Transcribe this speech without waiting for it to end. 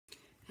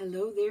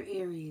Hello there,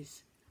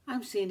 Aries.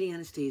 I'm Sandy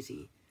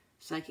Anastasi,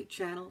 psychic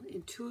channel,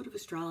 intuitive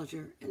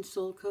astrologer, and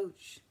soul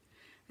coach.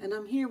 And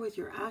I'm here with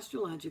your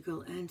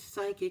astrological and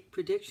psychic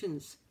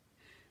predictions.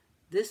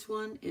 This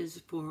one is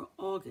for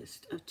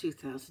August of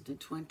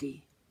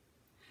 2020.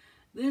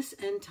 This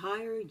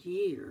entire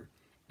year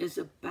is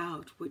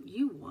about what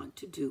you want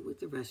to do with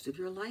the rest of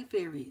your life,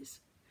 Aries,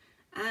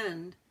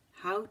 and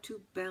how to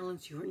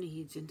balance your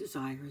needs and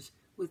desires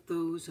with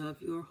those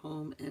of your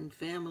home and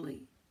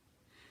family.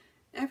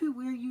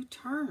 Everywhere you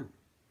turn,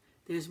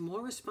 there's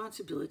more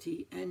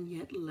responsibility and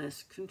yet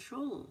less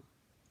control.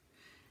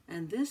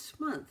 And this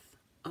month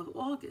of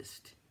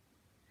August,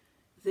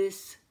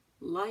 this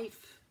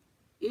life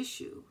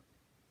issue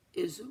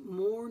is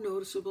more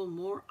noticeable,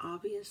 more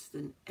obvious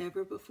than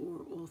ever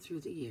before all through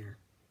the year.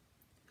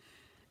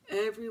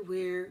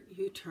 Everywhere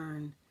you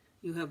turn,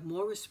 you have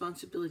more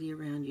responsibility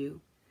around you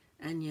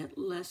and yet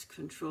less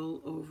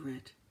control over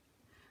it.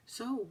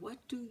 So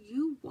what do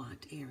you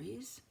want,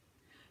 Aries?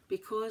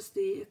 Because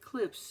the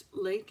eclipse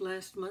late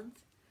last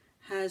month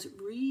has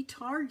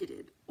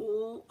retargeted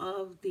all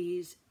of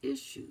these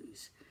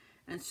issues.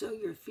 And so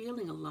you're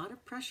feeling a lot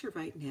of pressure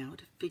right now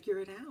to figure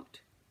it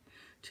out,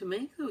 to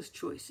make those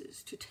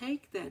choices, to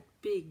take that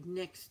big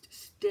next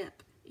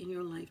step in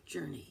your life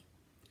journey.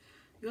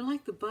 You're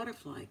like the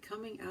butterfly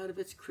coming out of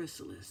its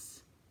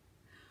chrysalis.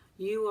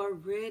 You are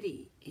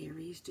ready,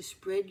 Aries, to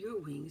spread your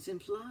wings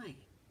and fly.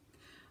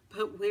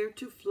 But where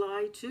to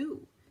fly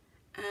to?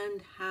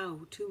 And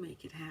how to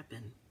make it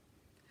happen.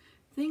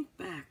 Think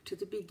back to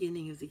the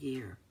beginning of the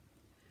year.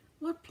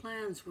 What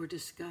plans were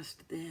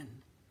discussed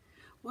then?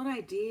 What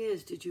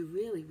ideas did you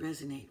really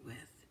resonate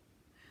with?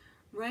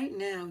 Right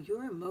now,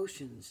 your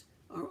emotions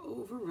are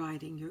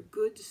overriding your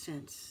good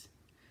sense.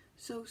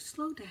 So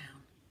slow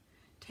down.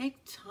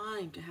 Take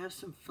time to have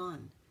some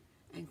fun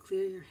and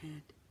clear your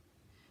head.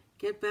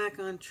 Get back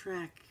on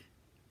track.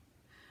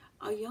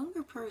 A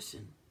younger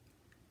person,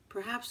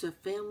 perhaps a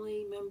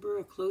family member,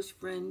 a close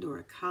friend, or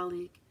a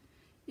colleague,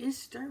 is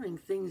stirring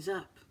things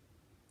up.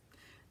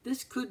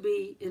 This could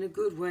be in a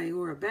good way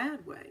or a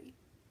bad way.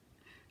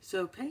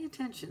 So pay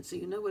attention so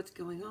you know what's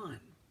going on.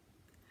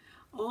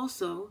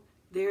 Also,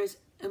 there's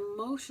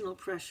emotional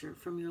pressure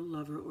from your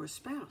lover or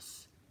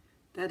spouse.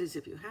 That is,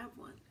 if you have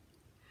one.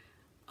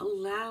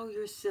 Allow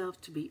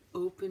yourself to be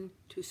open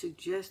to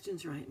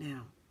suggestions right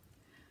now.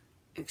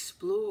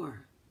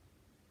 Explore.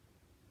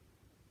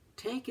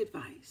 Take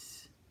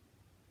advice.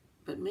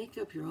 But make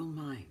up your own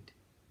mind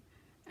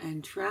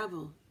and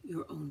travel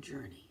your own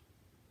journey.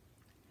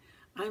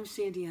 I'm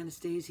Sandy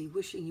Anastasi,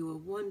 wishing you a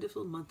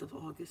wonderful month of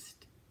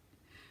August.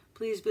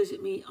 Please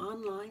visit me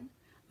online.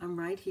 I'm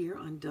right here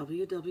on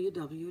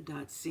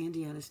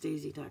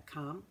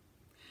www.sandyanastasi.com.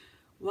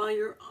 While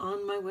you're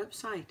on my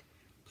website,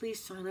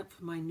 please sign up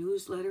for my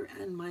newsletter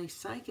and my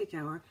Psychic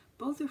Hour.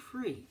 Both are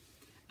free,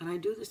 and I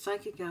do the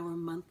Psychic Hour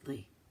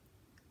monthly.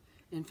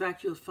 In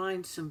fact, you'll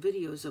find some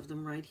videos of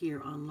them right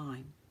here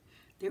online.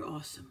 They're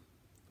awesome.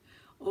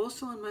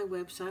 Also on my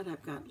website,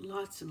 I've got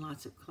lots and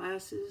lots of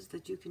classes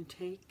that you can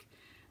take.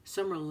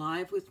 Some are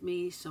live with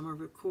me, some are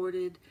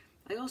recorded.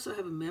 I also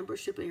have a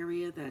membership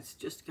area that's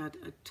just got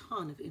a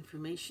ton of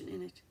information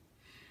in it.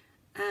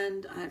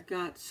 And I've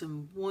got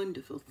some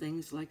wonderful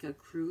things like a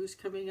cruise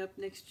coming up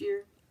next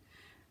year.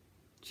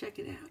 Check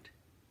it out.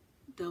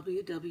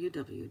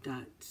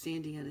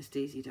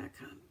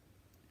 www.sandyanastasi.com.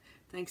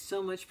 Thanks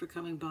so much for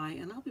coming by,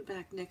 and I'll be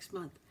back next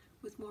month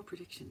with more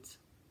predictions.